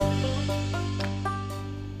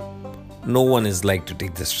No one is like to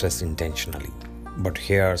take the stress intentionally. But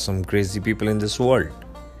here are some crazy people in this world,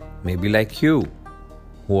 maybe like you,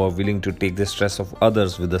 who are willing to take the stress of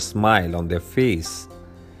others with a smile on their face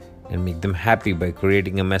and make them happy by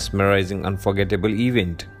creating a mesmerizing, unforgettable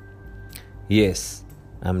event. Yes,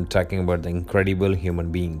 I'm talking about the incredible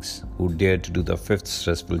human beings who dare to do the fifth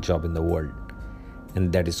stressful job in the world,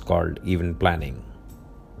 and that is called event planning.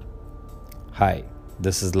 Hi,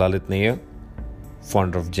 this is Lalit Nair,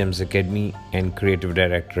 founder of GEMS Academy and creative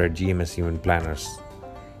director at GMS Event Planners,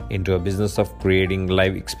 into a business of creating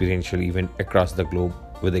live experiential events across the globe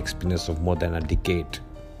with the experience of more than a decade.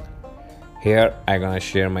 Here, I'm gonna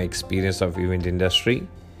share my experience of event industry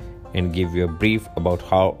and give you a brief about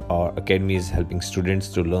how our academy is helping students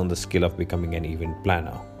to learn the skill of becoming an event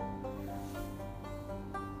planner.